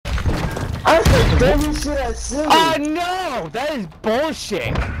I said baby shit at silly. Oh no! That is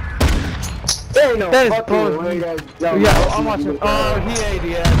bullshit! There ain't no That is fucking way bullshit. that Yeah, I'm watching. Oh,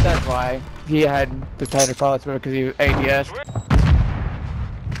 he ADS, that's why. He had the tighter call because he ADS.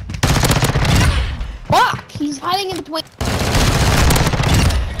 Fuck! He's hiding in between.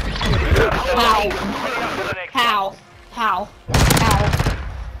 How? How? How? How?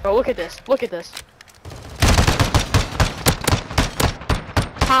 Bro, look at this. Look at this.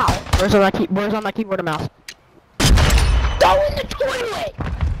 How? Where's on my keyboard and mouse? Go in the toilet!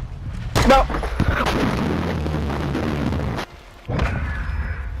 No.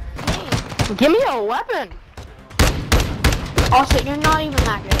 Give me a weapon. Also, you're not even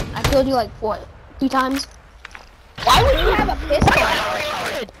that good. I killed you like, what, 2 times? Why would you have a pistol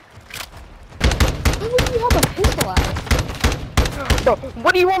out? Why would you have a pistol out? Bro,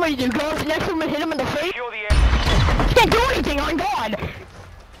 what do you want me to do? Go up next to him and hit him in the face? Can't do anything on God.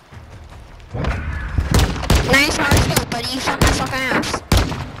 Nice hard skill, buddy. You shot my fucking ass.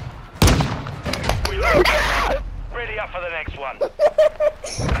 Ready up for the next one.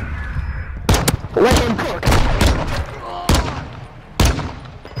 Let him cook.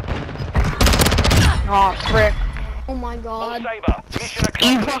 Oh, frick. Oh my god. Saber, mission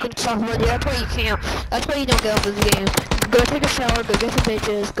You accomplished. fucking suck, buddy. That's why you can't. That's why you don't get off this game. Go take a shower, go get some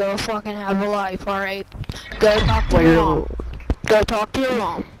bitches, go fucking have a life, alright? Go talk to your mom. Go talk to your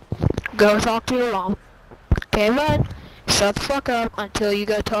mom. Go talk to your mom. Okay, bud? Shut the fuck up until you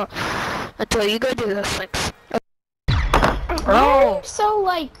go talk. Until you go do those things. Bro. You're so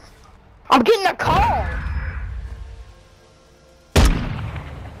like... I'm getting a call!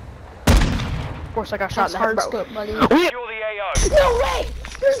 Of course I got shot That's in the hard head, bro. scope, buddy. Secure the AO. No way!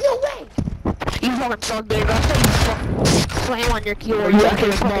 There's no way! You fucking suck, dude. That's how you fucking slam on your keyboard. You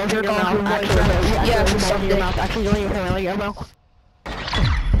actually small jerk off your voice. Yeah, you suck dick. Actually, don't even really go, bro.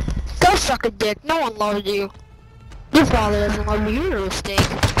 Go suck a dick. No one loves you. Your father doesn't love you. You're a mistake.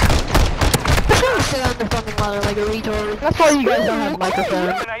 Just gonna sit on the fucking ladder like a retard. That's why you guys don't have microphones.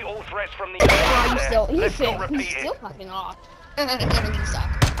 Eliminate all threats from the Oh, area. he's Let's not he's repeat still it. fucking off. You suck.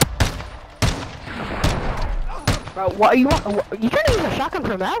 Bro, what you want? You can't use a shotgun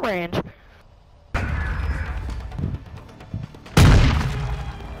from that range.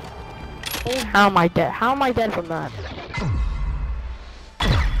 How am I dead? How am I dead from that?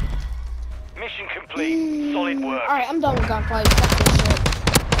 Mission complete. Solid work. Alright, I'm done with gunfight. Fuck this shit.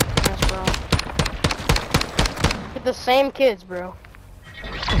 Yes, bro. With the same kids, bro.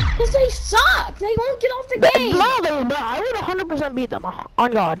 Cause they suck! They won't get off the game! No, I would 100% beat them.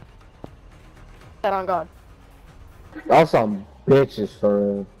 On God. That on God. Y'all some bitches for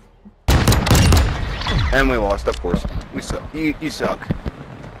real. And we lost, of course. We suck. You suck.